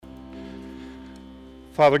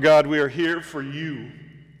Father God, we are here for you,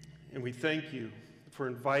 and we thank you for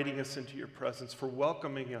inviting us into your presence, for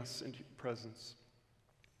welcoming us into your presence.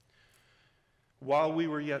 While we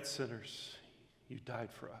were yet sinners, you died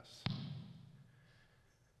for us.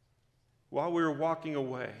 While we were walking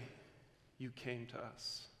away, you came to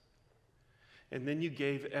us. And then you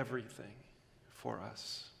gave everything for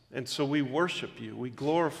us. And so we worship you, we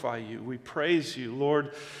glorify you, we praise you.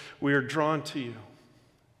 Lord, we are drawn to you.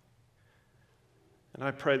 And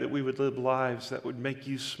I pray that we would live lives that would make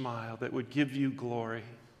you smile, that would give you glory,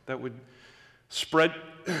 that would spread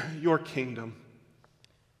your kingdom.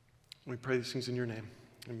 We pray these things in your name.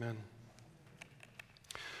 Amen.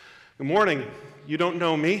 Good morning. You don't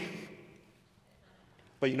know me,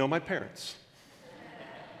 but you know my parents.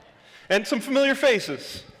 And some familiar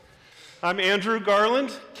faces. I'm Andrew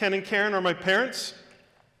Garland. Ken and Karen are my parents.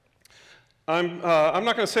 I'm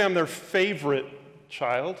not going to say I'm their favorite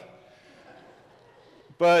child,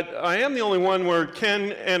 but I am the only one where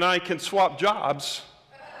Ken and I can swap jobs.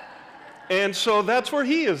 And so that's where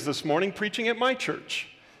he is this morning, preaching at my church.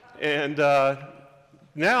 And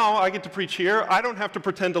now I get to preach here. I don't have to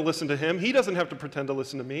pretend to listen to him. He doesn't have to pretend to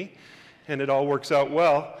listen to me. And it all works out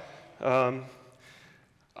well.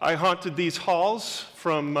 I haunted these halls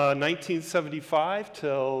from 1975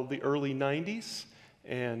 till the early 90s.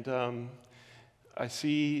 And I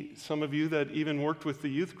see some of you that even worked with the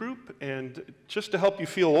youth group. And just to help you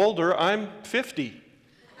feel older, I'm 50.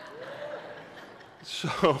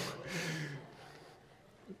 So,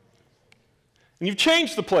 and you've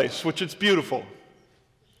changed the place, which is beautiful.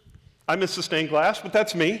 I miss the stained glass, but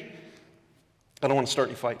that's me. I don't want to start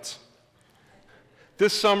any fights.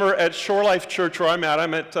 This summer at Shore Life Church, where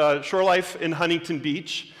I'm at Shore Life in Huntington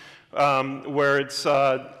Beach, where it's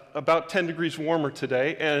about 10 degrees warmer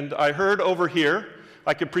today. And I heard over here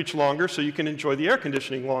I could preach longer so you can enjoy the air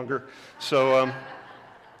conditioning longer. So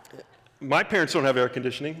my parents don't have air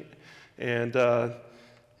conditioning, and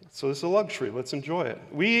so this is a luxury. Let's enjoy it.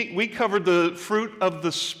 We covered the fruit of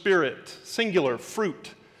the Spirit, singular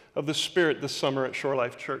fruit of the Spirit this summer at Shore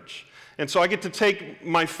Life Church. And so I get to take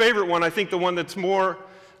my favorite one, I think the one that's more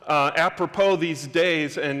apropos these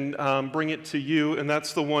days, and bring it to you, and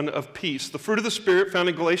that's the one of peace. The fruit of the Spirit found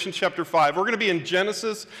in Galatians chapter 5. We're going to be in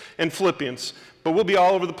Genesis and Philippians, but we'll be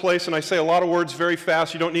all over the place, and I say a lot of words very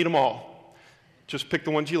fast. You don't need them all. Just pick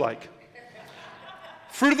the ones you like.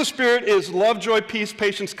 Fruit of the Spirit is love, joy, peace,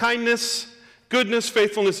 patience, kindness, goodness,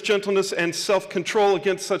 faithfulness, gentleness, and self-control.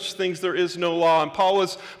 Against such things there is no law. And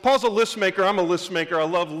Paul's a list maker. I'm a list maker. I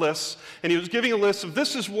love lists. And he was giving a list of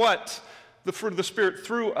this is what the fruit of the Spirit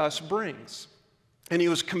through us brings. And he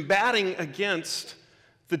was combating against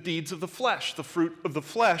the deeds of the flesh, the fruit of the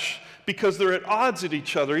flesh, because they're at odds at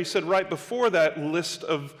each other. He said right before that list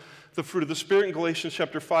of the fruit of the Spirit in Galatians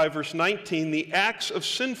chapter 5, verse 19, the acts of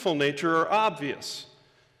sinful nature are obvious.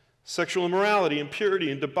 Sexual immorality,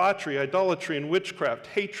 impurity, and debauchery, idolatry and witchcraft,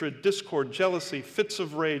 hatred, discord, jealousy, fits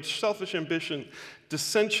of rage, selfish ambition,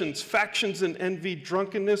 dissensions, factions and envy,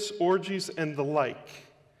 drunkenness, orgies, and the like.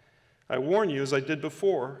 I warn you, as I did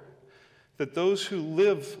before, that those who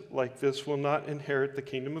live like this will not inherit the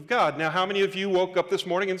kingdom of God. Now, how many of you woke up this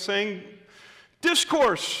morning and saying,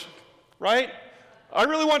 discourse, right? I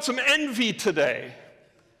really want some envy today.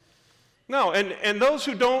 No, and those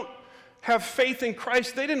who don't have faith in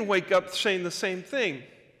Christ, they didn't wake up saying the same thing.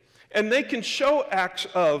 And they can show acts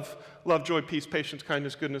of love, joy, peace, patience,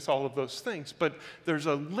 kindness, goodness, all of those things. But there's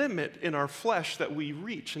a limit in our flesh that we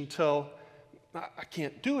reach until I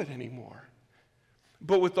can't do it anymore.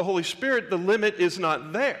 But with the Holy Spirit, the limit is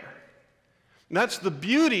not there. And that's the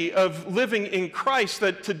beauty of living in Christ,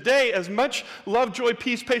 that today, as much love, joy,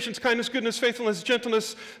 peace, patience, kindness, goodness, faithfulness,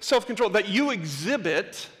 gentleness, self-control that you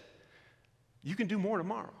exhibit, you can do more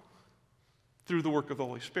tomorrow through the work of the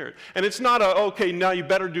Holy Spirit. And it's not okay, now you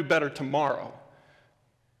better do better tomorrow.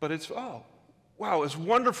 But it's, wow, as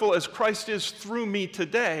wonderful as Christ is through me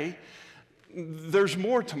today, there's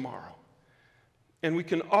more tomorrow. And we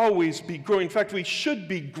can always be growing. In fact, we should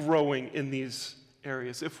be growing in these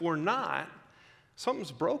areas. If we're not,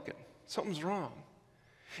 something's broken. Something's wrong.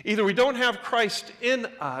 Either we don't have Christ in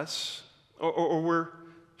us, or we're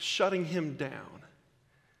shutting him down.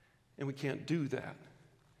 And we can't do that.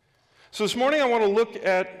 So this morning I want to look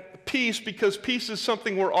at peace, because peace is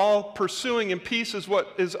something we're all pursuing, and peace is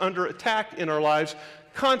what is under attack in our lives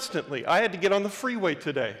constantly. I had to get on the freeway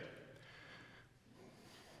today.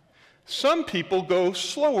 Some people go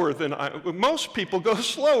slower than most people go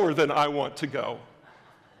slower than I want to go.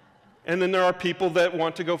 And then there are people that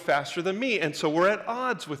want to go faster than me, and so we're at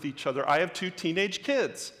odds with each other. I have 2 teenage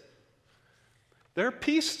kids. They're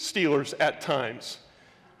peace stealers at times.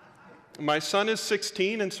 My son is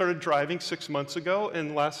 16 and started driving 6 months ago,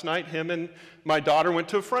 and last night him and my daughter went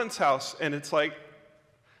to a friend's house, and it's like,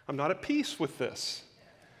 I'm not at peace with this.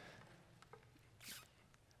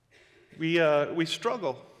 We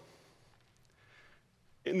struggle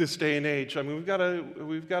in this day and age. I mean,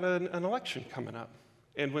 we've got an election coming up,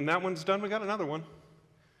 and when that one's done, we got another one,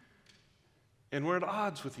 and we're at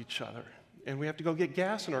odds with each other, and we have to go get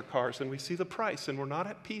gas in our cars, and we see the price, and we're not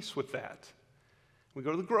at peace with that. We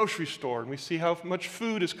go to the grocery store, and we see how much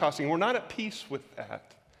food is costing, and we're not at peace with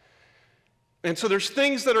that. And so there's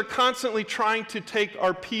things that are constantly trying to take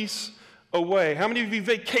our peace away. How many of you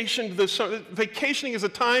vacationed this summer? Vacationing is a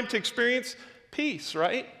time to experience peace,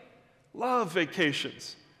 right? Love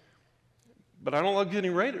vacations. But I don't love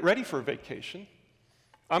getting ready for a vacation.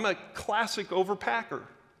 I'm a classic overpacker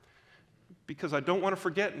because I don't want to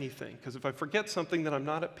forget anything. Because if I forget something, then I'm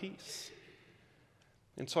not at peace.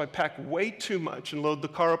 And so I pack way too much and load the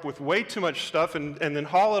car up with way too much stuff and then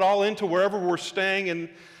haul it all into wherever we're staying and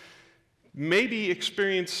maybe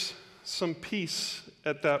experience some peace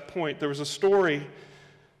at that point. There was a story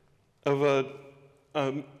of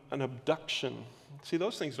an abduction. See,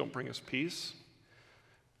 those things don't bring us peace.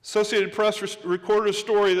 Associated Press recorded a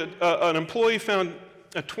story that an employee found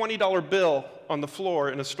a $20 bill on the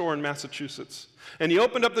floor in a store in Massachusetts. And he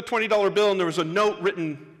opened up the $20 bill, and there was a note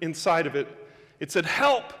written inside of it. It said,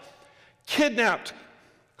 "Help! Kidnapped!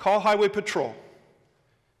 Call Highway Patrol."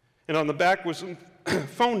 And on the back was some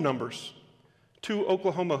phone numbers, 2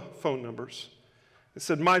 Oklahoma phone numbers. It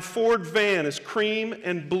said, "My Ford van is cream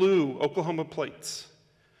and blue Oklahoma plates."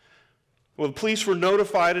 Well, the police were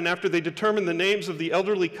notified, and after they determined the names of the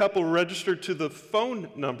elderly couple registered to the phone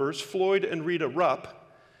numbers, Floyd and Rita Rupp,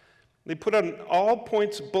 they put out an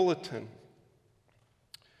all-points bulletin.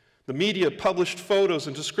 The media published photos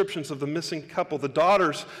and descriptions of the missing couple. The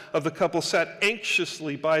daughters of the couple sat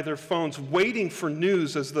anxiously by their phones, waiting for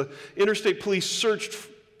news as the interstate police searched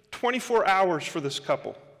 24 hours for this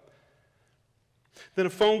couple. Then a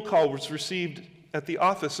phone call was received at the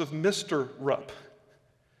office of Mr. Rupp.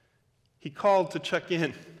 He called to check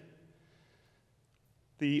in.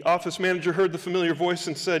 The office manager heard the familiar voice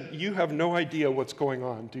and said, "You have no idea what's going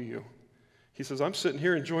on, do you?" He says, "I'm sitting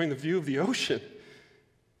here enjoying the view of the ocean."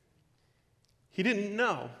 He didn't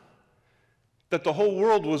know that the whole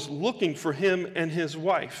world was looking for him and his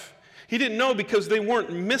wife. He didn't know because they weren't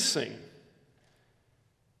missing.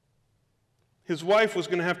 His wife was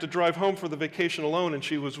going to have to drive home for the vacation alone, and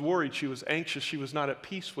she was worried. She was anxious. She was not at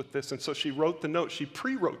peace with this, and so she wrote the note. She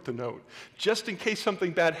pre-wrote the note just in case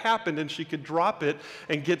something bad happened and she could drop it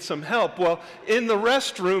and get some help. Well, in the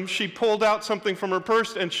restroom, she pulled out something from her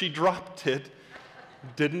purse and she dropped it.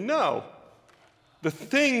 Didn't know. The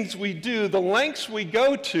things we do, the lengths we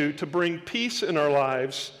go to bring peace in our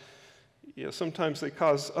lives, sometimes they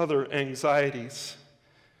cause other anxieties.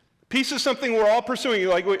 Peace is something we're all pursuing.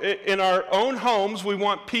 Like in our own homes, we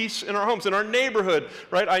want peace in our homes. In our neighborhood,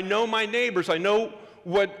 right? I know my neighbors. I know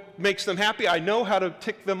what makes them happy. I know how to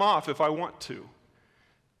tick them off if I want to.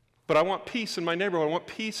 But I want peace in my neighborhood. I want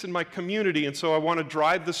peace in my community, and so I want to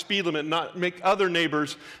drive the speed limit and not make other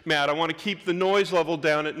neighbors mad. I want to keep the noise level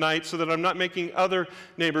down at night so that I'm not making other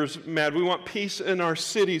neighbors mad. We want peace in our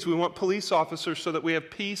cities. We want police officers so that we have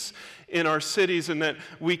peace in our cities and that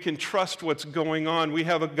we can trust what's going on. We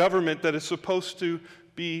have a government that is supposed to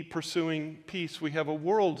be pursuing peace. We have a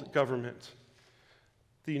world government,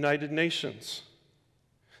 the United Nations.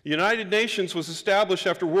 The United Nations was established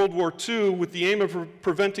after World War II with the aim of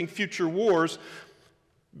preventing future wars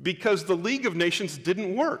because the League of Nations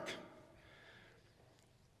didn't work.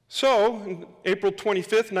 So, on April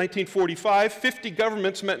 25th, 1945, 50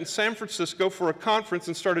 governments met in San Francisco for a conference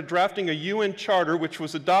and started drafting a UN charter, which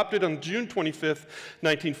was adopted on June 25th,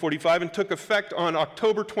 1945, and took effect on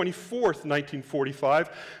October 24th, 1945,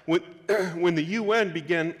 when the UN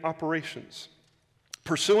began operations.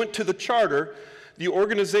 Pursuant to the charter, the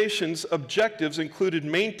organization's objectives included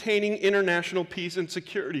maintaining international peace and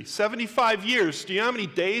security. 75 years. Do you know how many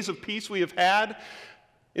days of peace we have had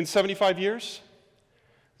in 75 years?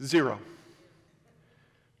 0.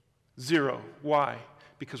 0. Why?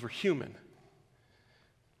 Because we're human.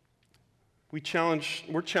 We're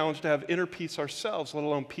challenged to have inner peace ourselves, let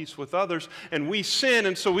alone peace with others. And we sin,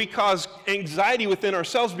 and so we cause anxiety within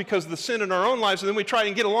ourselves because of the sin in our own lives. And then we try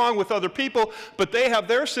and get along with other people, but they have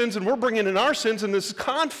their sins, and we're bringing in our sins, and this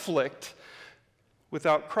conflict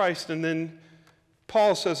without Christ. And then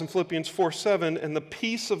Paul says in Philippians 4:7, "And the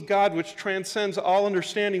peace of God, which transcends all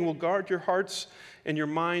understanding, will guard your hearts and your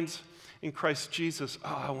minds in Christ Jesus."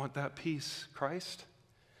 Oh, I want that peace, Christ.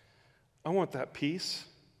 I want that peace.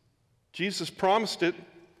 Jesus promised it.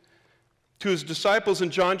 to his disciples in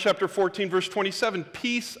John chapter 14, verse 27,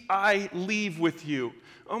 peace I leave with you.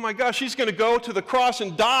 Oh my gosh, he's going to go to the cross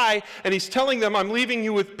and die, and he's telling them, I'm leaving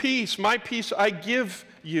you with peace. My peace I give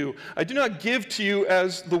you. I do not give to you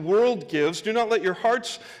as the world gives. Do not let your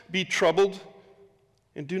hearts be troubled,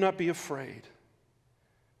 and do not be afraid.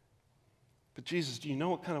 But Jesus, do you know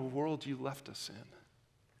what kind of world you left us in?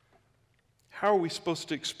 How are we supposed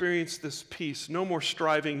to experience this peace? No more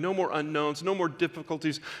striving, no more unknowns, no more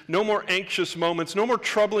difficulties, no more anxious moments, no more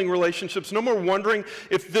troubling relationships, no more wondering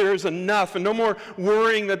if there's enough, and no more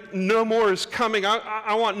worrying that no more is coming.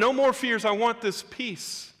 I want no more fears. I want this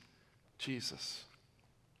peace, Jesus.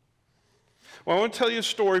 Well, I want to tell you a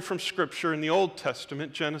story from Scripture in the Old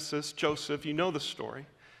Testament, Genesis, Joseph. You know the story.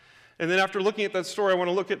 And then after looking at that story, I want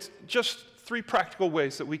to look at just 3 practical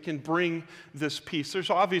ways that we can bring this peace.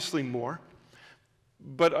 There's obviously more.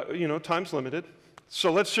 But, time's limited.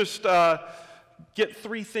 So let's just get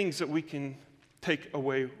 3 things that we can take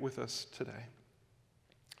away with us today.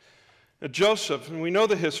 Now, Joseph, and we know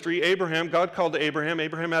the history. Abraham, God called Abraham.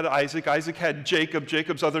 Abraham had Isaac. Isaac had Jacob.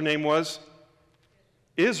 Jacob's other name was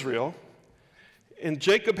Israel. And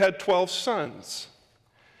Jacob had 12 sons.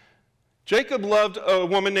 Jacob loved a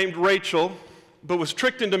woman named Rachel, but was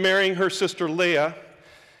tricked into marrying her sister Leah.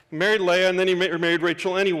 He married Leah, and then he married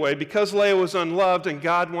Rachel anyway. Because Leah was unloved and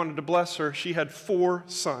God wanted to bless her, she had 4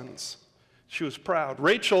 sons. She was proud.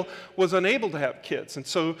 Rachel was unable to have kids, and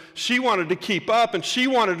so she wanted to keep up, and she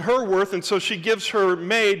wanted her worth, and so she gives her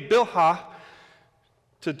maid Bilhah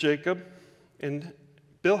to Jacob, and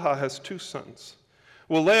Bilhah has 2 sons.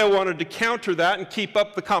 Well, Leah wanted to counter that and keep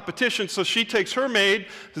up the competition, so she takes her maid,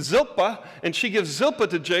 Zilpah, and she gives Zilpah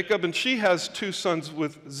to Jacob, and she has 2 sons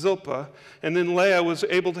with Zilpah. And then Leah was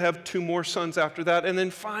able to have 2 more sons after that. And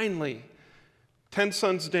then finally, 10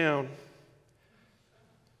 sons down,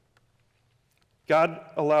 God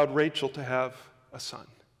allowed Rachel to have a son,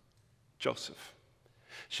 Joseph.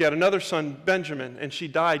 She had another son, Benjamin, and she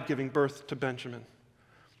died giving birth to Benjamin.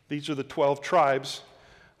 These are the 12 tribes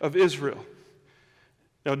of Israel.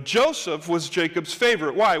 Now, Joseph was Jacob's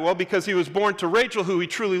favorite. Why? Well, because he was born to Rachel, who he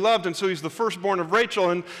truly loved, and so he's the firstborn of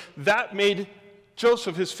Rachel, and that made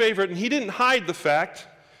Joseph his favorite, and he didn't hide the fact.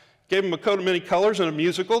 Gave him a coat of many colors and a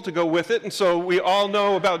musical to go with it, and so we all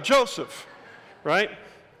know about Joseph, right?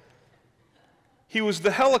 He was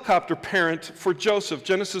the helicopter parent for Joseph,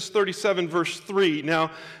 Genesis 37, verse 3.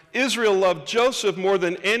 Now, Israel loved Joseph more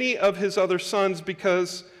than any of his other sons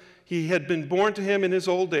because he had been born to him in his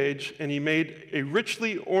old age, and he made a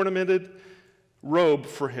richly ornamented robe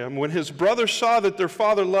for him. When his brothers saw that their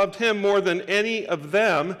father loved him more than any of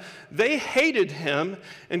them, they hated him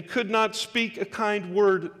and could not speak a kind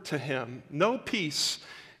word to him. No peace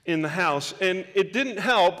in the house. And it didn't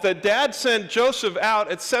help that Dad sent Joseph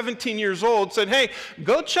out at 17 years old, said, hey,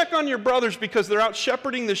 go check on your brothers because they're out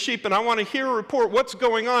shepherding the sheep and I want to hear a report what's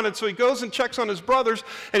going on. And so he goes and checks on his brothers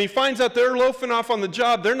and he finds out they're loafing off on the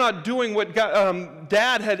job. They're not doing what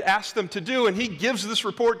Dad had asked them to do, and he gives this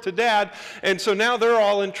report to Dad, and so now they're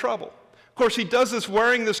all in trouble. Of course, he does this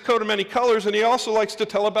wearing this coat of many colors, and he also likes to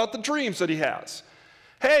tell about the dreams that he has.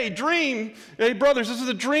 Hey, dream, hey, brothers, this is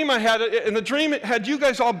a dream I had, and the dream had you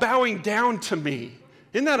guys all bowing down to me.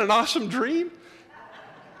 Isn't that an awesome dream?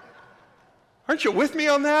 Aren't you with me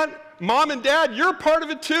on that? Mom and Dad, you're part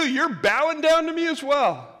of it too. You're bowing down to me as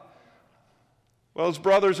well. Well, his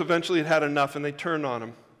brothers eventually had had enough, and they turned on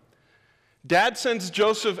him. Dad sends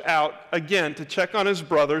Joseph out again to check on his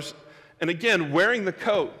brothers, and again, wearing the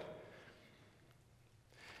coat.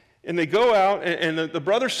 And they go out, and the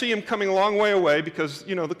brothers see him coming a long way away because,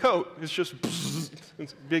 you know, the coat is just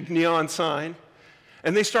it's a big neon sign.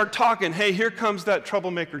 And they start talking, hey, here comes that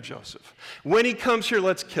troublemaker Joseph. When he comes here,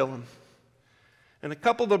 let's kill him. And a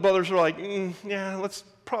couple of the brothers are like, yeah, let's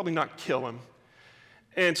probably not kill him.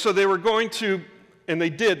 And so they were going to, and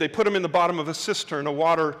they did. They put him in the bottom of a cistern, a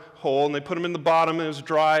water hole, and they put him in the bottom, and it was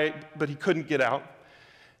dry, but he couldn't get out.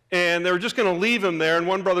 And they were just going to leave him there, and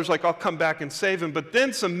one brother's like, I'll come back and save him. But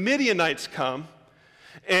then some Midianites come,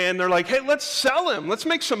 and they're like, hey, let's sell him. Let's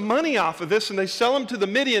make some money off of this. And they sell him to the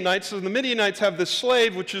Midianites, so the Midianites have this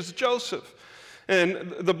slave, which is Joseph.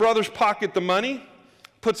 And the brothers pocket the money,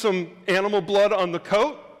 put some animal blood on the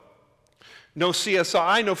coat, no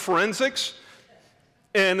CSI, no forensics.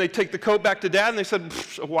 And they take the coat back to Dad, and they said,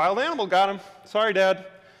 a wild animal got him. Sorry, Dad.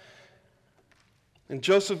 And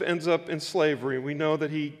Joseph ends up in slavery. We know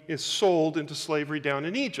that he is sold into slavery down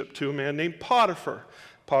in Egypt to a man named Potiphar.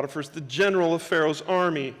 Potiphar's the general of Pharaoh's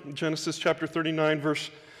army. In Genesis chapter 39, verse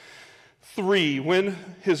 3, when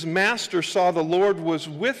his master saw the Lord was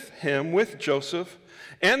with him, with Joseph,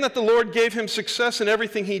 and that the Lord gave him success in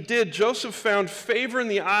everything he did, Joseph found favor in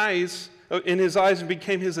the eyes in his eyes and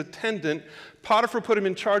became his attendant. Potiphar put him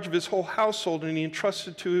in charge of his whole household, and he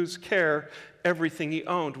entrusted to his care everything he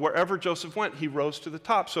owned. Wherever Joseph went, he rose to the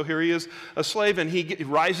top. So here he is, a slave, and he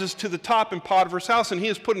rises to the top in Potiphar's house, and he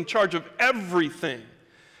is put in charge of everything,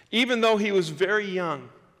 even though he was very young.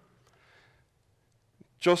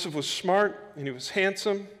 Joseph was smart, and he was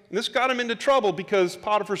handsome. And this got him into trouble because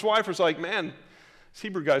Potiphar's wife was like, man, this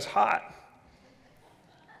Hebrew guy's hot.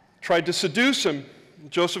 Tried to seduce him.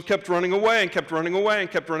 Joseph kept running away and kept running away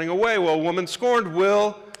and kept running away. Well, a woman scorned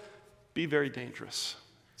will be very dangerous.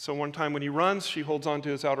 So one time when he runs, she holds onto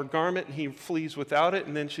his outer garment, and he flees without it.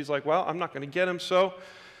 And then she's like, well, I'm not going to get him, so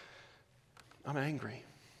I'm angry.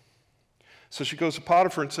 So she goes to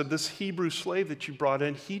Potiphar and said, this Hebrew slave that you brought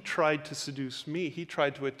in, he tried to seduce me. He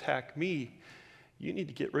tried to attack me. You need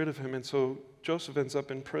to get rid of him. And so Joseph ends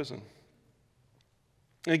up in prison.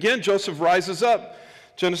 And again, Joseph rises up.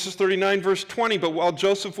 Genesis 39, verse 20, but while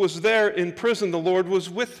Joseph was there in prison, the Lord was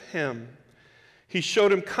with him. He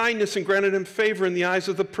showed him kindness and granted him favor in the eyes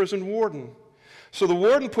of the prison warden. So the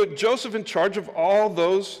warden put Joseph in charge of all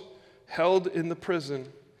those held in the prison,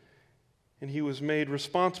 and he was made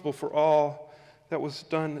responsible for all that was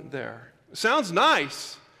done there. Sounds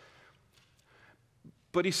nice,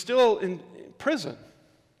 but he's still in prison.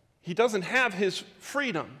 He doesn't have his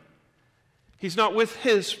freedom. He's not with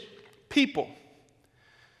his people.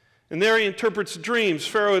 And there he interprets dreams.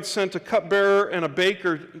 Pharaoh had sent a cupbearer and a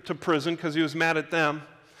baker to prison because he was mad at them.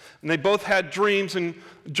 And they both had dreams, and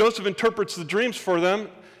Joseph interprets the dreams for them.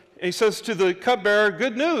 And he says to the cupbearer,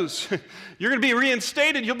 good news. You're going to be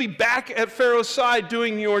reinstated. You'll be back at Pharaoh's side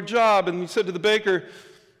doing your job. And he said to the baker,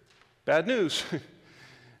 bad news.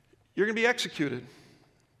 You're going to be executed.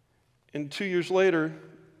 And 2 years later,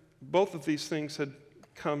 both of these things had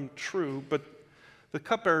come true, but the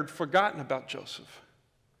cupbearer had forgotten about Joseph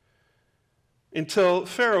until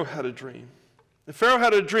Pharaoh had a dream. And Pharaoh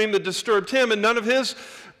had a dream that disturbed him, and none of his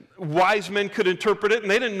wise men could interpret it, and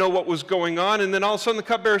they didn't know what was going on. And then all of a sudden the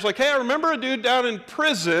cupbearer's like, hey, I remember a dude down in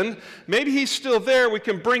prison. Maybe he's still there. We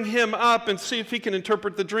can bring him up and see if he can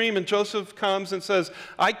interpret the dream. And Joseph comes and says,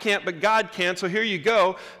 I can't, but God can. So here you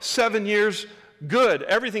go. 7 years good.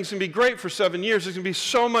 Everything's going to be great for 7 years. There's going to be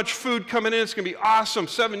so much food coming in. It's going to be awesome.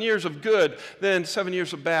 7 years of good, then 7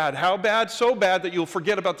 years of bad. How bad? So bad that you'll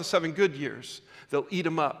forget about the 7 good years. They'll eat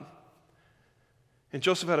them up. And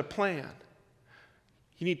Joseph had a plan.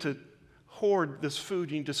 You need to hoard this food.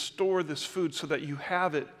 You need to store this food so that you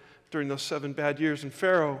have it during those 7 bad years. And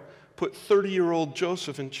Pharaoh put 30-year-old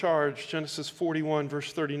Joseph in charge. Genesis 41,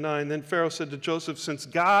 verse 39. Then Pharaoh said to Joseph, since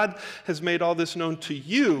God has made all this known to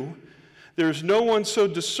you, there is no one so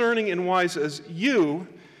discerning and wise as you.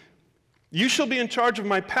 You shall be in charge of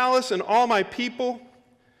my palace, and all my people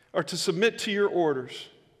are to submit to your orders.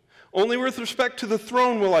 Only with respect to the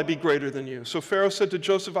throne will I be greater than you. So Pharaoh said to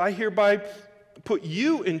Joseph, I hereby put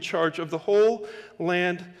you in charge of the whole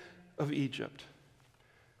land of Egypt.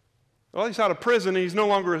 Well, he's out of prison, and he's no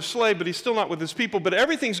longer a slave, but he's still not with his people. But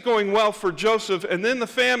everything's going well for Joseph, and then the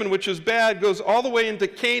famine, which is bad, goes all the way into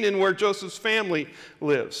Canaan, where Joseph's family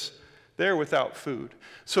lives. They're without food.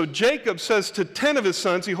 So Jacob says to 10 of his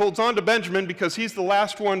sons, he holds on to Benjamin because he's the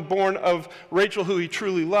last one born of Rachel who he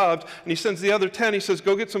truly loved, and he sends the other 10, he says,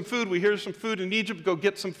 go get some food. We hear some food in Egypt, go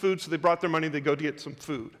get some food. So they brought their money, they go to get some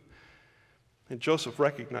food. And Joseph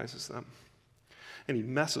recognizes them, and he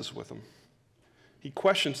messes with them. He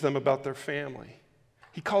questions them about their family.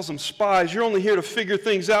 He calls them spies. You're only here to figure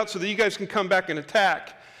things out so that you guys can come back and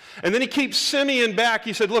attack. And then he keeps Simeon back.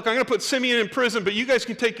 He said, look, I'm going to put Simeon in prison, but you guys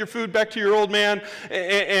can take your food back to your old man.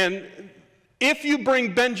 And if you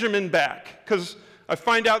bring Benjamin back, because I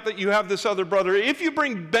find out that you have this other brother, if you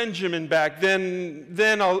bring Benjamin back, then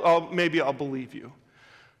maybe I'll believe you.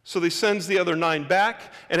 So he sends the other 9 back,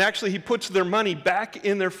 and actually he puts their money back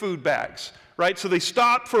in their food bags. Right? So they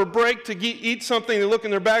stop for a break to eat something. They look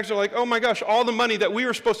in their bags. They're like, oh my gosh, all the money that we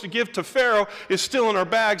were supposed to give to Pharaoh is still in our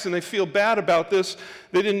bags, and they feel bad about this.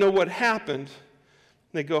 They didn't know what happened.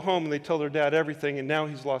 They go home and they tell their dad everything, and now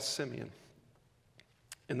he's lost Simeon.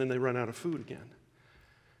 And then they run out of food again.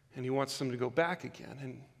 And he wants them to go back again.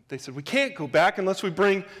 And they said, we can't go back unless we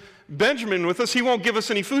bring Benjamin with us. He won't give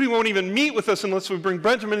us any food. He won't even meet with us unless we bring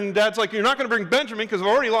Benjamin. And Dad's like, you're not going to bring Benjamin because I've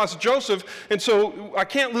already lost Joseph, and so I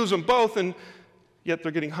can't lose them both. And yet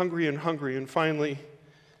they're getting hungry and hungry. And finally,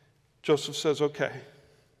 Joseph says, okay,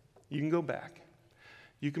 you can go back.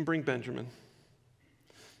 You can bring Benjamin.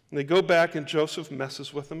 And they go back, and Joseph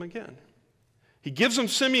messes with them again. He gives them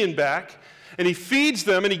Simeon back, and he feeds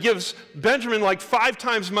them, and he gives Benjamin like 5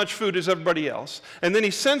 times as much food as everybody else. And then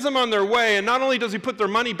he sends them on their way, and not only does he put their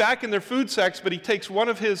money back in their food sacks, but he takes one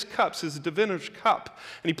of his cups, his diviner's cup,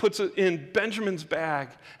 and he puts it in Benjamin's bag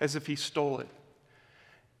as if he stole it.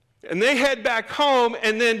 And they head back home,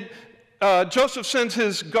 and then Joseph sends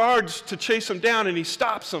his guards to chase them down, and he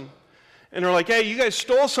stops them. And they're like, hey, you guys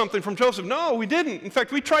stole something from Joseph. No, we didn't. In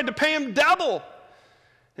fact, we tried to pay him double.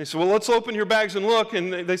 They said, well, let's open your bags and look.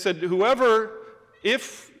 And they said, whoever,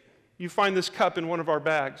 if you find this cup in one of our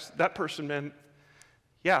bags, that person, man,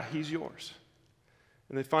 yeah, he's yours.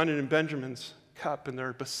 And they find it in Benjamin's cup, and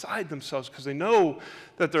they're beside themselves because they know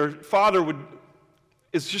that their father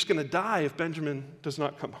is just going to die if Benjamin does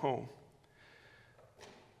not come home.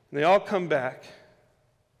 And they all come back,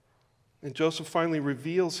 and Joseph finally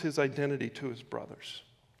reveals his identity to his brothers.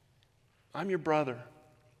 I'm your brother.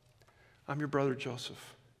 I'm your brother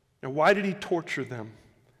Joseph. Now, why did he torture them?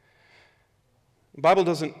 The Bible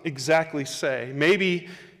doesn't exactly say. Maybe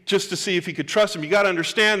just to see if he could trust him. You got to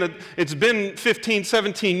understand that it's been 15,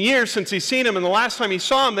 17 years since he's seen him, and the last time he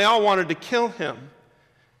saw him, they all wanted to kill him.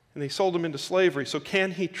 And they sold him into slavery. So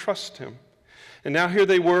can he trust him? And now here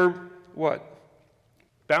they were, what?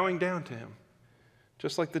 Bowing down to him,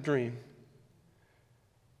 just like the dream.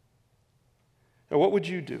 Now, what would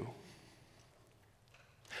you do?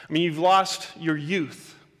 I mean, you've lost your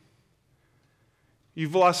youth.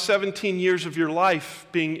 You've lost 17 years of your life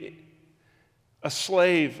being a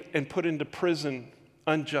slave and put into prison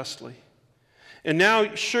unjustly. And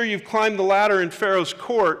now, sure, you've climbed the ladder in Pharaoh's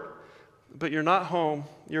court, but you're not home.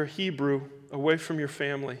 You're a Hebrew, away from your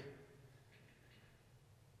family.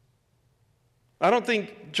 I don't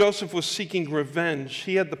think Joseph was seeking revenge.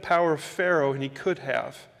 He had the power of Pharaoh, and he could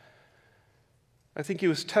have. I think he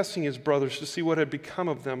was testing his brothers to see what had become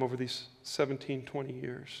of them over these 17, 20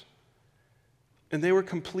 years. And they were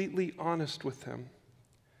completely honest with him.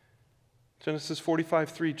 Genesis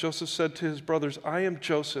 45:3, Joseph said to his brothers, I am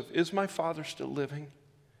Joseph. Is my father still living?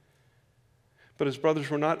 But his brothers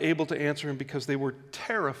were not able to answer him because they were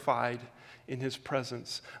terrified in his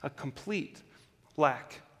presence. A complete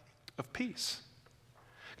lack of peace.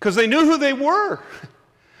 Because they knew who they were.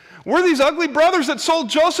 We're these ugly brothers that sold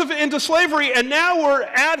Joseph into slavery, and now we're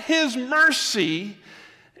at his mercy,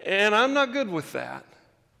 and I'm not good with that.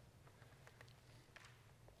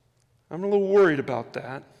 I'm a little worried about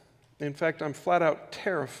that. In fact, I'm flat out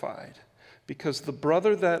terrified because the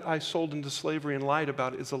brother that I sold into slavery and lied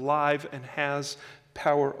about is alive and has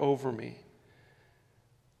power over me.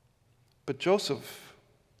 But Joseph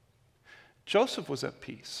was at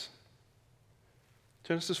peace.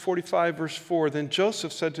 Genesis 45, verse 4, then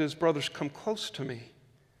Joseph said to his brothers, come close to me.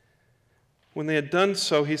 When they had done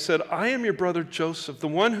so, he said, I am your brother Joseph, the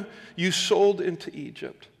one you sold into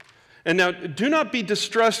Egypt. And now do not be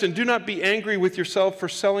distressed and do not be angry with yourself for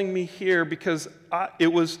selling me here, because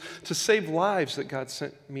it was to save lives that God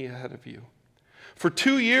sent me ahead of you. For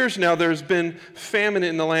 2 years now there's been famine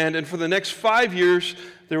in the land, and for the next 5 years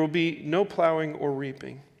there will be no plowing or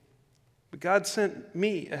reaping. But God sent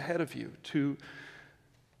me ahead of you to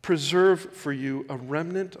preserve for you a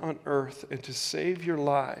remnant on earth and to save your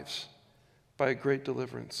lives by a great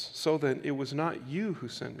deliverance. So then it was not you who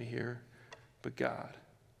sent me here, but God.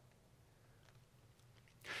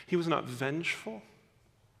 He was not vengeful.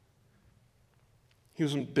 He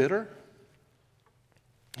wasn't bitter.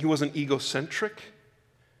 He wasn't egocentric.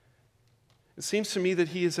 It seems to me that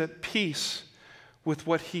he is at peace with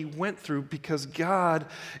what he went through because God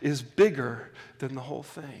is bigger than the whole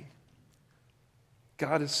thing.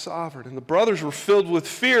 God is sovereign. And the brothers were filled with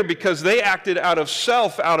fear because they acted out of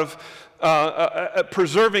self, out of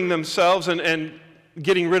preserving themselves and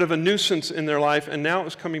getting rid of a nuisance in their life. And now it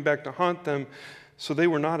was coming back to haunt them. So they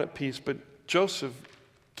were not at peace, but Joseph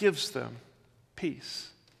gives them peace.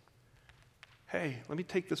 Hey, let me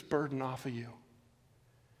take this burden off of you.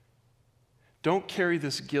 Don't carry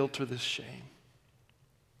this guilt or this shame.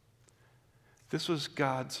 This was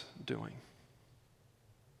God's doing.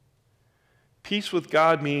 Peace with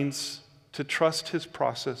God means to trust his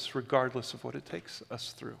process regardless of what it takes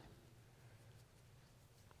us through.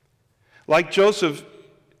 Like Joseph,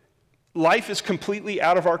 life is completely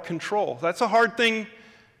out of our control. That's a hard thing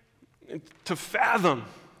to fathom,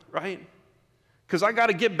 right? Because I got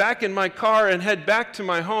to get back in my car and head back to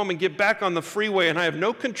my home and get back on the freeway, and I have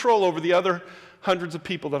no control over the other hundreds of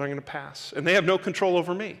people that I'm going to pass. And they have no control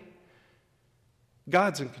over me.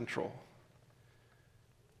 God's in control.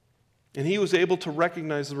 And he was able to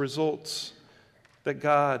recognize the results that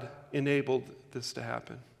God enabled this to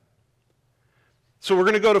happen. So we're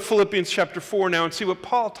going to go to Philippians chapter 4 now and see what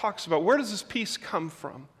Paul talks about. Where does this peace come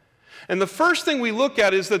from? And the first thing we look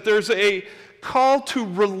at is that there's a call to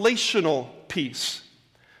relational peace.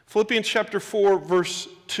 Philippians chapter 4, verse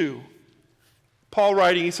 2. Paul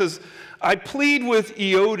writing, he says, I plead with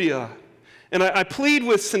Euodia, and I plead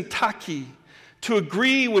with Syntyche to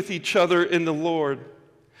agree with each other in the Lord.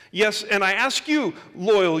 Yes, and I ask you,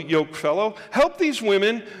 loyal yokefellow, help these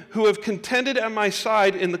women who have contended at my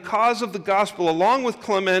side in the cause of the gospel, along with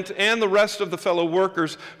Clement and the rest of the fellow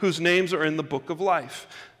workers whose names are in the book of life.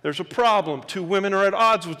 There's a problem. Two women are at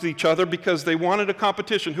odds with each other because they wanted a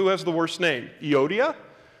competition. Who has the worst name, Euodia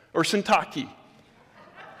or Syntyche?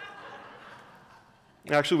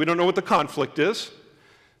 Actually, we don't know what the conflict is.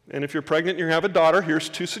 And if you're pregnant and you have a daughter, here's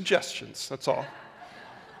 2 suggestions. That's all.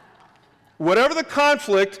 Whatever the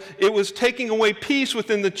conflict, it was taking away peace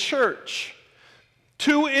within the church.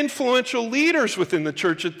 2 influential leaders within the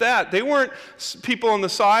church at that. They weren't people on the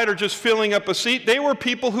side or just filling up a seat. They were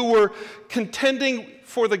people who were contending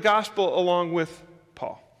for the gospel along with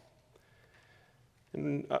Paul.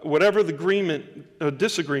 And whatever the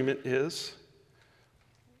disagreement is,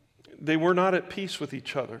 they were not at peace with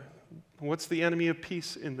each other. What's the enemy of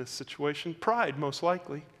peace in this situation? Pride, most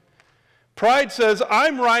likely. Pride says,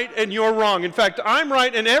 I'm right and you're wrong. In fact, I'm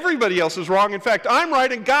right and everybody else is wrong. In fact, I'm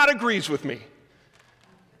right and God agrees with me.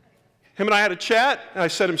 Him and I had a chat, and I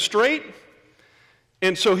set him straight,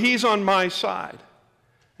 and so he's on my side.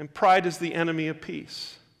 And pride is the enemy of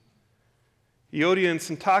peace. Euodia and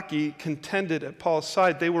Syntyche contended at Paul's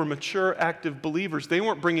side. They were mature, active believers. They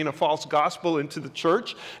weren't bringing a false gospel into the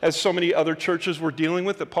church, as so many other churches were dealing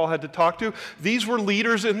with that Paul had to talk to. These were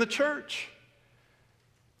leaders in the church.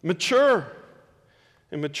 Mature.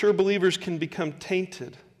 And mature believers can become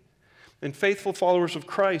tainted. And faithful followers of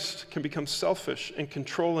Christ can become selfish and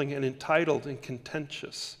controlling and entitled and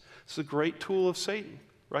contentious. It's a great tool of Satan,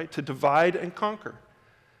 right? To divide and conquer.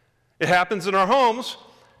 It happens in our homes.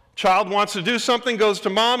 Child wants to do something, goes to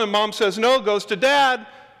mom, and mom says no, goes to dad.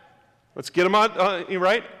 Let's get them on,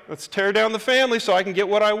 right? Let's tear down the family so I can get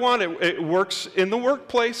what I want. It works in the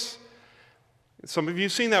workplace. Some of you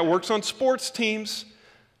have seen that. It works on sports teams.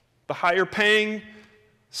 The higher paying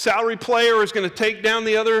salary player is going to take down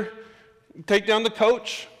the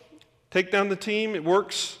coach, take down the team. It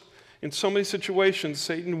works in so many situations.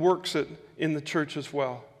 Satan works it in the church as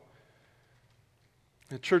well.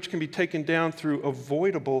 The church can be taken down through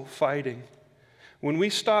avoidable fighting. When we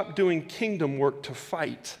stop doing kingdom work to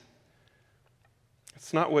fight,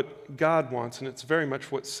 it's not what God wants, and it's very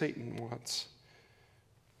much what Satan wants.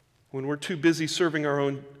 When we're too busy serving our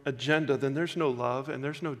own agenda, then there's no love, and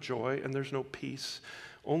there's no joy, and there's no peace.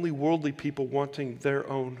 Only worldly people wanting their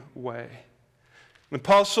own way. In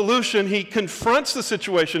Paul's solution, he confronts the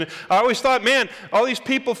situation. I always thought, man, all these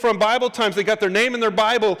people from Bible times, they got their name in their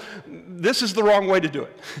Bible. This is the wrong way to do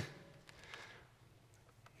it.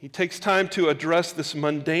 He takes time to address this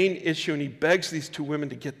mundane issue, and he begs these 2 women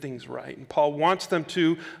to get things right. And Paul wants them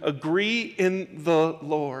to agree in the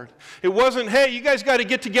Lord. It wasn't, hey, you guys got to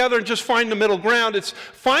get together and just find the middle ground. It's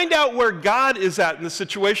find out where God is at in the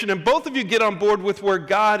situation, and both of you get on board with where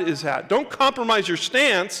God is at. Don't compromise your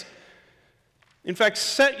stance. In fact,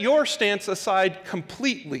 set your stance aside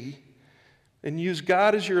completely and use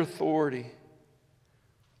God as your authority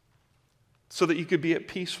so that you could be at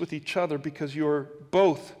peace with each other because you're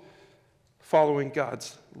both following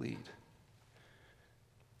God's lead.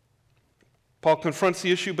 Paul confronts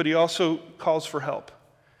the issue, but he also calls for help.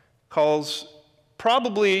 Calls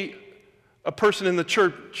probably a person in the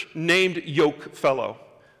church named yoke fellow,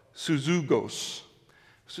 Suzugos.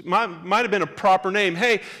 Might have been a proper name.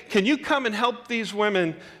 Hey, can you come and help these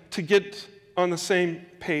women to get on the same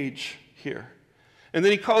page here? And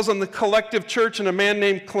then he calls on the collective church and a man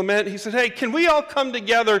named Clement. He said, hey, can we all come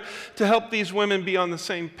together to help these women be on the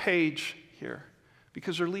same page here?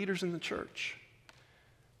 Because they're leaders in the church.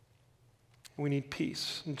 We need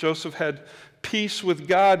peace. And Joseph had peace with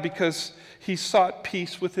God because he sought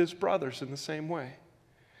peace with his brothers in the same way.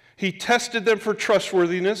 He tested them for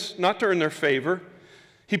trustworthiness, not to earn their favor.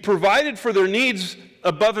 He provided for their needs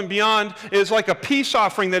above and beyond. It was like a peace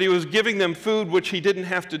offering that he was giving them food, which he didn't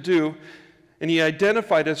have to do. And he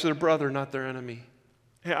identified as their brother, not their enemy.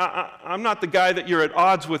 Hey, I'm not the guy that you're at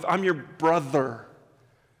odds with. I'm your brother.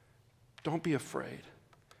 Don't be afraid.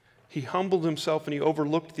 He humbled himself and he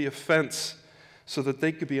overlooked the offense so that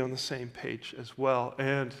they could be on the same page as well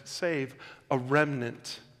and save a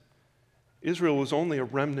remnant. Israel was only a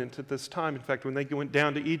remnant at this time. In fact, when they went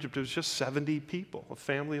down to Egypt, it was just 70 people, a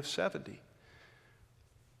family of 70.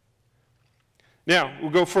 Now,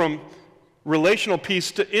 we'll go from relational peace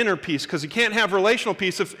to inner peace, because you can't have relational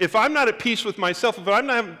peace. If I'm not at peace with myself, if I'm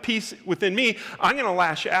not at peace within me, I'm going to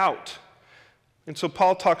lash out. And so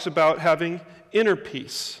Paul talks about having inner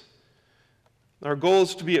peace. Our goal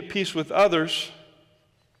is to be at peace with others,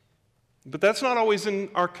 but that's not always in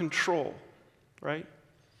our control, right?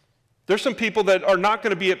 There's some people that are not going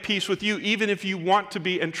to be at peace with you, even if you want to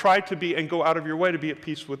be and try to be and go out of your way to be at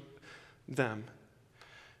peace with them.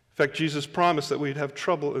 In fact, Jesus promised that we'd have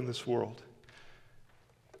trouble in this world.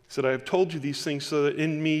 He said, I have told you these things so that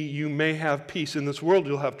in me you may have peace. In this world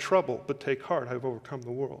you'll have trouble, but take heart, I have overcome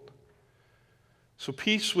the world. So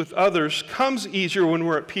peace with others comes easier when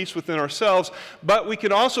we're at peace within ourselves, but we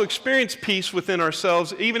can also experience peace within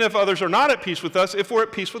ourselves, even if others are not at peace with us, if we're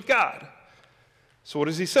at peace with God. So what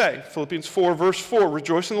does he say? Philippians 4, verse 4,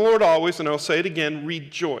 rejoice in the Lord always, and I'll say it again,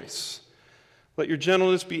 rejoice. Let your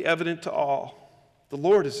gentleness be evident to all. The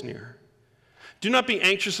Lord is near. Do not be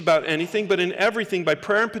anxious about anything, but in everything, by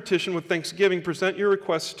prayer and petition with thanksgiving, present your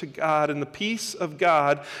requests to God, and the peace of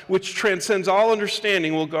God, which transcends all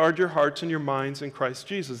understanding, will guard your hearts and your minds in Christ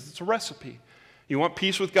Jesus. It's a recipe. You want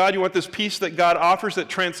peace with God? You want this peace that God offers that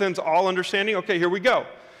transcends all understanding? Okay, here we go.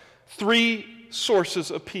 3 sources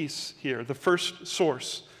of peace here. The first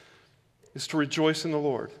source is to rejoice in the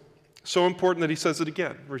Lord. So important that he says it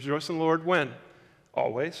again. Rejoice in the Lord when?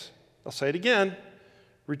 Always. I'll say it again.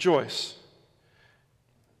 Rejoice.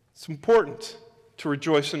 It's important to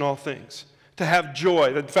rejoice in all things, to have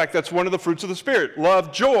joy. In fact, that's one of the fruits of the Spirit.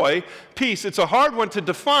 Love, joy, peace. It's a hard one to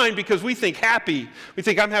define because we think happy. We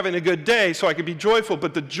think I'm having a good day so I can be joyful.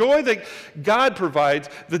 But the joy that God provides,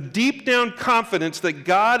 the deep down confidence that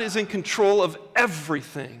God is in control of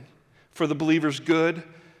everything for the believer's good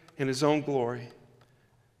and his own glory.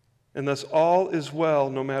 And thus all is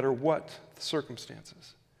well no matter what the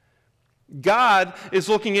circumstances. God is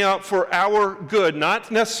looking out for our good,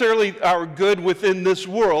 not necessarily our good within this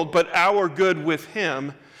world, but our good with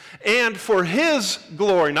him, and for his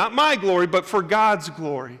glory, not my glory, but for God's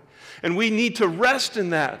glory. And we need to rest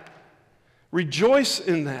in that, rejoice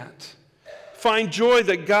in that, find joy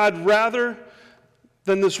that God, rather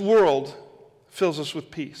than this world, fills us with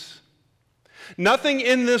peace. Nothing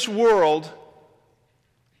in this world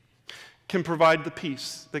can provide the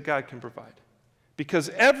peace that God can provide. Because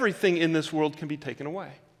everything in this world can be taken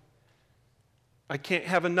away. I can't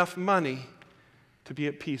have enough money to be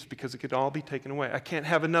at peace because it could all be taken away. I can't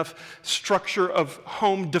have enough structure of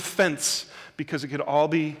home defense because it could all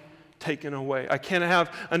be taken away. I can't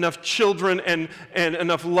have enough children and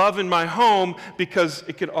enough love in my home because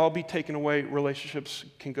it could all be taken away. Relationships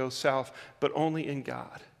can go south, but only in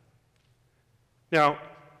God. Now,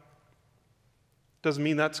 doesn't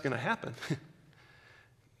mean that's going to happen.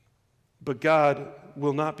 But God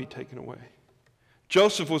will not be taken away.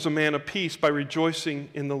 Joseph was a man of peace by rejoicing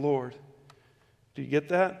in the Lord. Do you get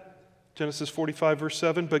that? Genesis 45, verse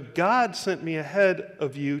 7. But God sent me ahead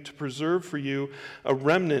of you to preserve for you a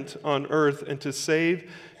remnant on earth and to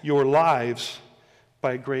save your lives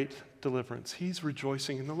by a great deliverance. He's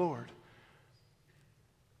rejoicing in the Lord.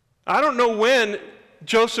 I don't know when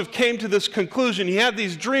Joseph came to this conclusion. He had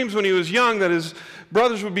these dreams when he was young that his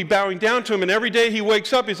brothers would be bowing down to him, and every day he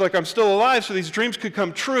wakes up, he's like, I'm still alive, so these dreams could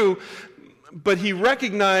come true. But he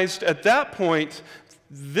recognized at that point,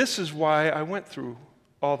 this is why I went through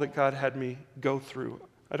all that God had me go through.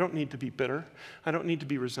 I don't need to be bitter. I don't need to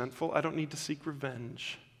be resentful. I don't need to seek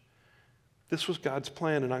revenge. This was God's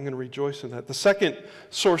plan, and I'm going to rejoice in that. The second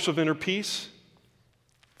source of inner peace,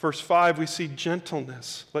 verse 5, we see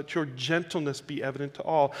gentleness. Let your gentleness be evident to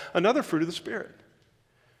all. Another fruit of the Spirit.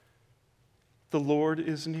 The Lord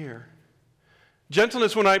is near.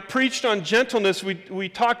 Gentleness, when I preached on gentleness, we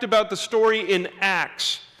talked about the story in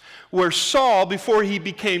Acts, where Saul, before he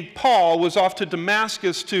became Paul, was off to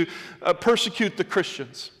Damascus to persecute the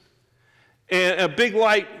Christians. And a big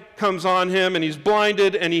light comes on him, and he's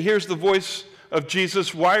blinded, and he hears the voice of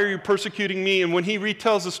Jesus, why are you persecuting me? And when he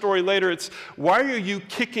retells the story later, it's, why are you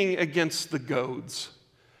kicking against the goads?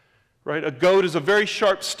 Right? A goad is a very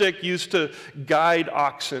sharp stick used to guide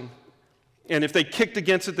oxen. And if they kicked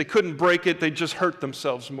against it, they couldn't break it, they'd just hurt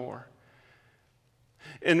themselves more.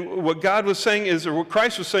 And what God was saying is, or what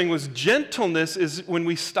Christ was saying was, gentleness is when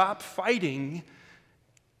we stop fighting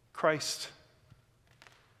Christ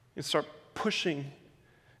and start pushing.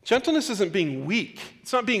 Gentleness isn't being weak.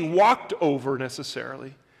 It's not being walked over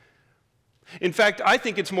necessarily. In fact, I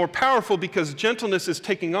think it's more powerful because gentleness is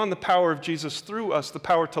taking on the power of Jesus through us, the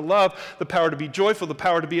power to love, the power to be joyful, the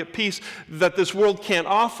power to be at peace that this world can't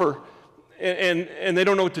offer, and they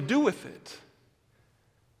don't know what to do with it.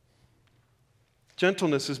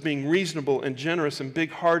 Gentleness is being reasonable and generous and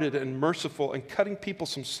big-hearted and merciful and cutting people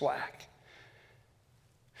some slack.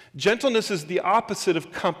 Gentleness is the opposite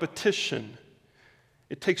of competition.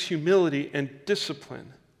 It takes humility and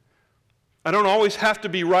discipline. I don't always have to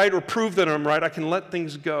be right or prove that I'm right. I can let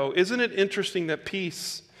things go. Isn't it interesting that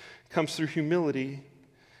peace comes through humility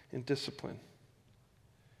and discipline?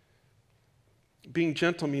 Being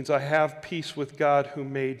gentle means I have peace with God who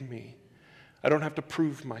made me. I don't have to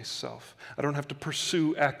prove myself. I don't have to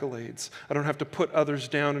pursue accolades. I don't have to put others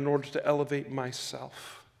down in order to elevate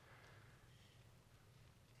myself.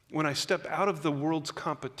 When I step out of the world's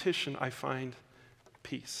competition, I find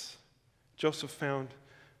peace. Joseph found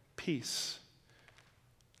peace.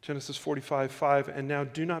 Genesis 45:5, and now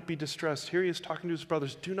do not be distressed. Here he is talking to his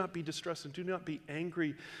brothers. Do not be distressed and do not be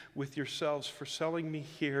angry with yourselves for selling me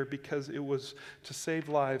here, because it was to save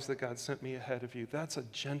lives that God sent me ahead of you. That's a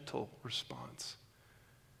gentle response.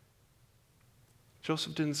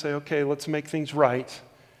 Joseph didn't say, okay, let's make things right.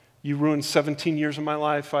 You ruined 17 years of my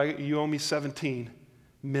life. You owe me 17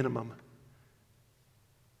 minimum.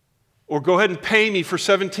 Or go ahead and pay me for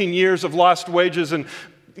 17 years of lost wages and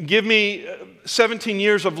give me 17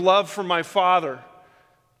 years of love for my father.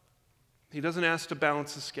 He doesn't ask to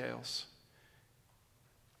balance the scales.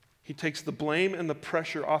 He takes the blame and the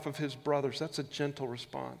pressure off of his brothers. That's a gentle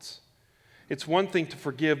response. It's one thing to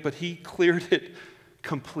forgive, but he cleared it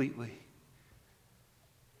completely.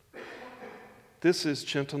 This is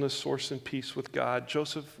gentleness sourced in peace with God.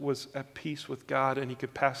 Joseph was at peace with God, and he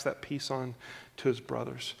could pass that peace on to his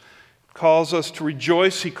brothers. Calls us to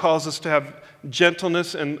rejoice. He calls us to have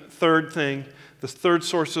gentleness. And third thing, the third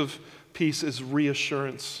source of peace is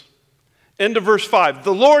reassurance. End of verse 5.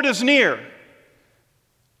 The Lord is near.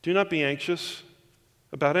 Do not be anxious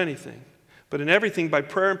about anything, but in everything by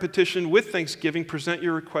prayer and petition with thanksgiving present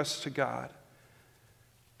your requests to God.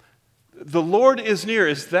 The Lord is near.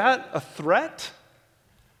 Is that a threat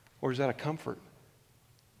or is that a comfort?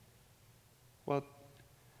 Well, it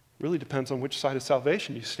really depends on which side of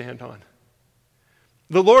salvation you stand on.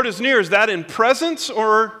 The Lord is near. Is that in presence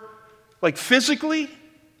or like physically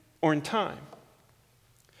or in time?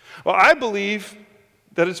 Well, I believe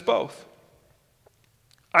that it's both.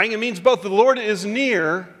 I think it means both. The Lord is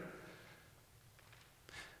near.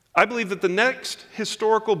 I believe that the next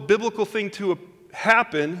historical biblical thing to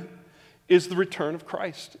happen is the return of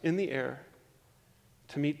Christ in the air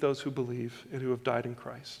to meet those who believe and who have died in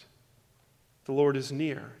Christ. The Lord is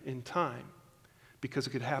near in time because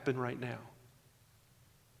it could happen right now.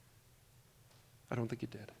 I don't think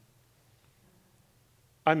it did.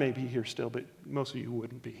 I may be here still, but most of you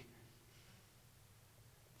wouldn't be.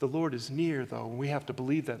 The Lord is near, though, and we have to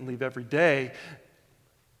believe that and live every day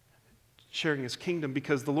sharing his kingdom,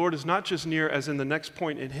 because the Lord is not just near as in the next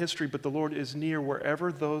point in history, but the Lord is near wherever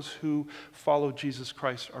those who follow Jesus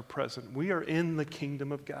Christ are present. We are in the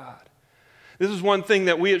kingdom of God. This is one thing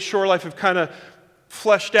that we at Shore Life have kind of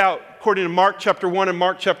fleshed out according to Mark chapter 1 and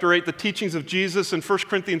Mark chapter 8, the teachings of Jesus, and 1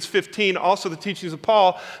 Corinthians 15, also the teachings of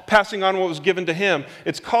Paul, passing on what was given to him.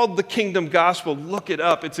 It's called the kingdom gospel. Look it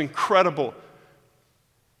up. It's incredible.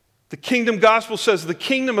 The kingdom gospel says the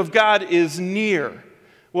kingdom of God is near.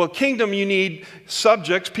 Well, kingdom, you need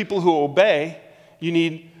subjects, people who obey. You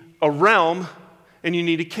need a realm, and you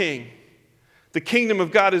need a king. The kingdom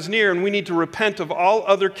of God is near, and we need to repent of all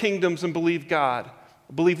other kingdoms and believe God.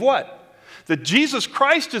 Believe what? That Jesus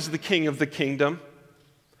Christ is the king of the kingdom,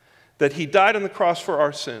 that he died on the cross for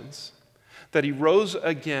our sins, that he rose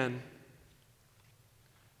again,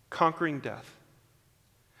 conquering death.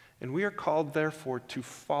 And we are called, therefore, to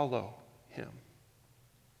follow him.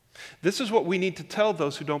 This is what we need to tell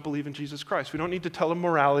those who don't believe in Jesus Christ. We don't need to tell them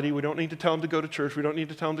morality. We don't need to tell them to go to church. We don't need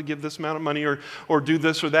to tell them to give this amount of money or do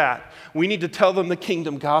this or that. We need to tell them the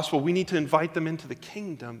kingdom gospel. We need to invite them into the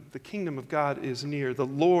kingdom. The kingdom of God is near. The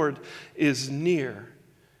Lord is near.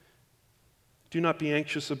 Do not be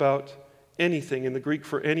anxious about anything. In the Greek,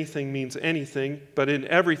 for anything means anything, but in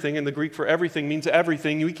everything, in the Greek, for everything means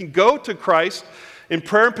everything. We can go to Christ in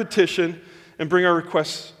prayer and petition and bring our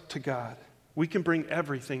requests to God. We can bring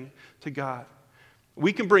everything to God.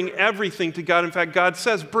 We can bring everything to God. In fact, God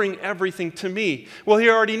says, bring everything to me. Well, he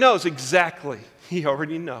already knows exactly. He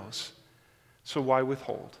already knows. So why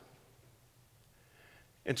withhold?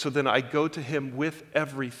 And so then I go to him with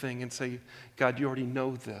everything and say, God, you already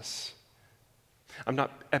know this. I'm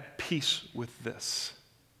not at peace with this.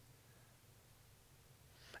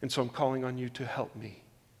 And so I'm calling on you to help me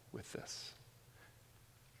with this.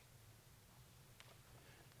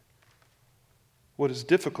 What is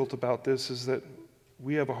difficult about this is that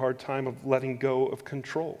we have a hard time of letting go of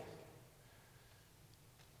control.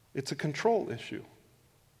 It's a control issue.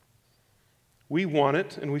 We want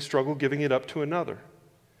it, and we struggle giving it up to another.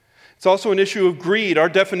 It's also an issue of greed. Our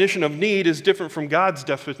definition of need is different from God's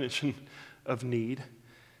definition of need.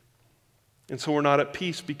 And so we're not at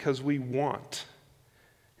peace because we want.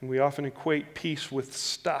 And we often equate peace with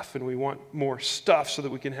stuff, and we want more stuff so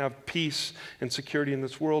that we can have peace and security in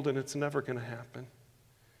this world, and it's never going to happen.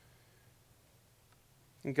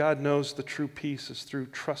 And God knows the true peace is through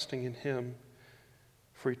trusting in Him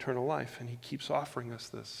for eternal life, and He keeps offering us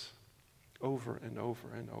this over and over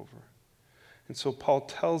and over. And so Paul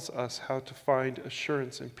tells us how to find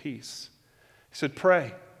assurance and peace. He said,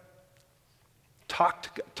 pray.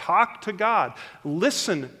 Talk to God.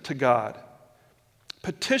 Listen to God.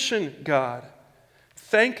 Petition God.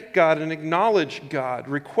 Thank God and acknowledge God.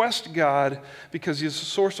 Request God because He is the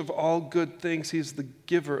source of all good things. He is the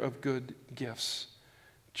giver of good gifts.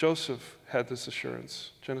 Joseph had this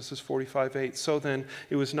assurance. Genesis 45:8. So then,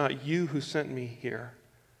 it was not you who sent me here,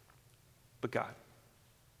 but God.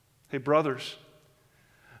 Hey, brothers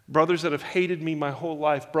that have hated me my whole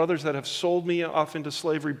life, brothers that have sold me off into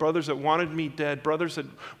slavery, brothers that wanted me dead, brothers that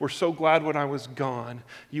were so glad when I was gone,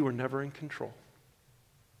 you were never in control.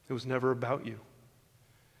 It was never about you.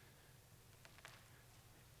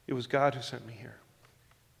 It was God who sent me here.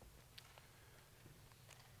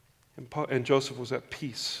 And Joseph was at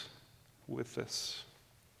peace with this.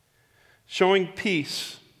 Showing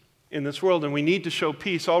peace in this world, and we need to show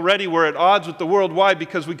peace. Already we're at odds with the world. Why?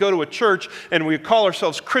 Because we go to a church and we call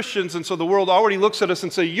ourselves Christians, and so the world already looks at us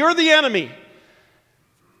and say, you're the enemy.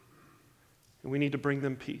 And we need to bring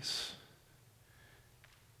them peace.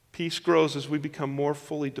 Peace grows as we become more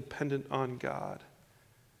fully dependent on God.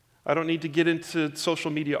 I don't need to get into social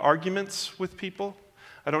media arguments with people.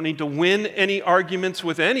 I don't need to win any arguments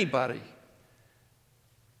with anybody.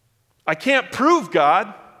 I can't prove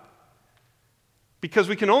God because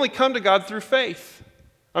we can only come to God through faith.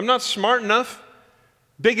 I'm not smart enough,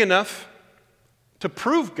 big enough to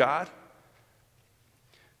prove God.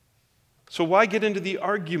 So why get into the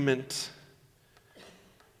argument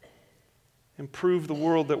and prove the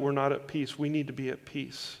world that we're not at peace? We need to be at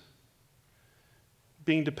peace.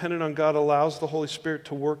 Being dependent on God allows the Holy Spirit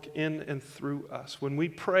to work in and through us. When we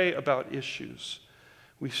pray about issues,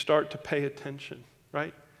 we start to pay attention,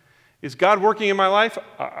 right? Is God working in my life?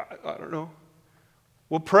 I don't know.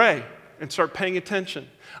 We'll pray and start paying attention.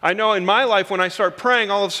 I know in my life, when I start praying,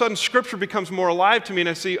 all of a sudden Scripture becomes more alive to me, and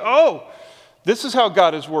I see, oh, this is how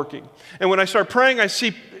God is working. And when I start praying, I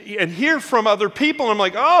see and hear from other people, and I'm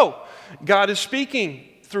like, oh, God is speaking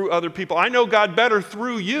through other people. I know God better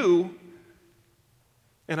through you,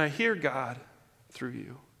 and I hear God through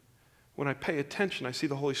you. When I pay attention, I see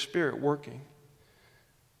the Holy Spirit working.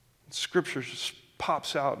 Scripture just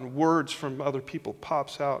pops out, and words from other people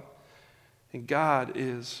pops out, and God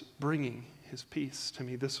is bringing His peace to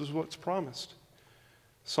me. This is what's promised.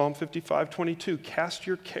 Psalm 55:22, cast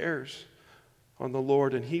your cares on the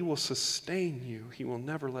Lord, and He will sustain you. He will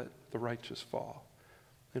never let the righteous fall.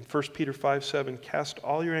 In 1 Peter 5:7, cast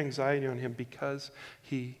all your anxiety on Him because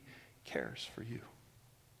He cares for you.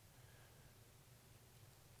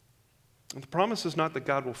 And the promise is not that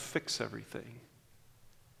God will fix everything.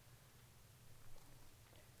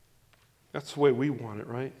 That's the way we want it,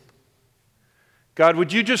 right? God,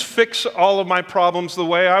 would you just fix all of my problems the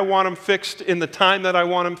way I want them fixed in the time that I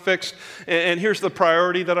want them fixed? And here's the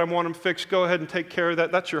priority that I want them fixed. Go ahead and take care of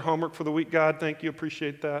that. That's your homework for the week, God. Thank you.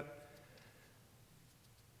 Appreciate that.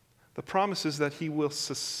 The promise is that He will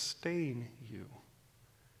sustain you.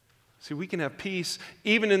 See, we can have peace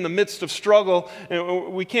even in the midst of struggle.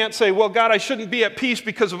 And we can't say, well, God, I shouldn't be at peace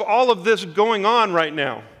because of all of this going on right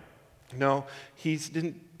now. No, He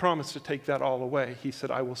didn't promise to take that all away. He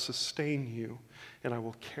said, I will sustain you and I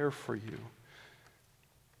will care for you.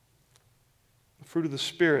 The fruit of the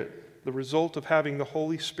Spirit, the result of having the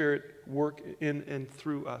Holy Spirit work in and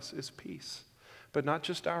through us is peace. But not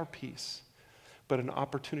just our peace, but an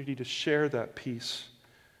opportunity to share that peace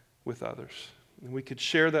with others. And we could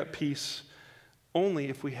share that peace only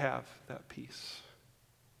if we have that peace.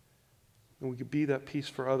 And we could be that peace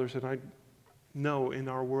for others. And I know in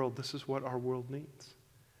our world, this is what our world needs.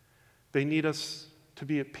 They need us to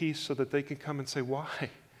be at peace so that they can come and say, why?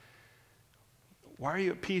 Why are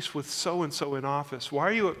you at peace with so-and-so in office? Why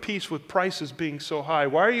are you at peace with prices being so high?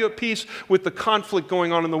 Why are you at peace with the conflict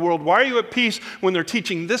going on in the world? Why are you at peace when they're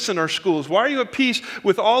teaching this in our schools? Why are you at peace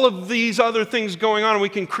with all of these other things going on? And we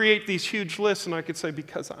can create these huge lists, and I could say,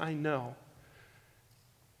 because I know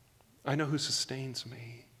who sustains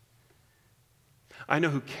me. I know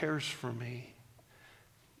who cares for me.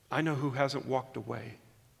 I know who hasn't walked away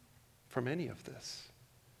from any of this.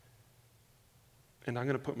 And I'm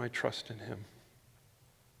going to put my trust in Him.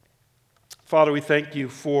 Father, we thank you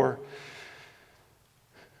for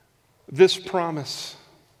this promise.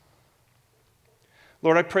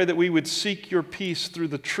 Lord, I pray that we would seek your peace through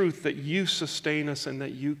the truth that you sustain us and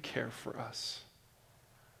that you care for us.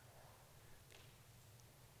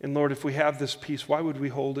 And Lord, if we have this peace, why would we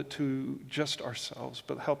hold it to just ourselves?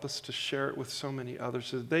 But help us to share it with so many others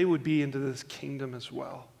so that they would be into this kingdom as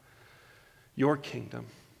well. Your kingdom,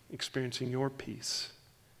 experiencing your peace.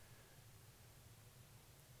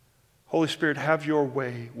 Holy Spirit, have your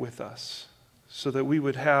way with us so that we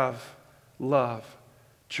would have love,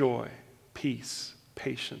 joy, peace,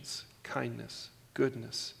 patience, kindness,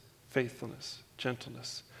 goodness, faithfulness,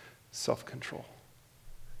 gentleness, self-control.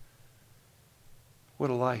 What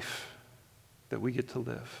a life that we get to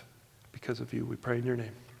live because of you. We pray in your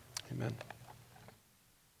name. Amen.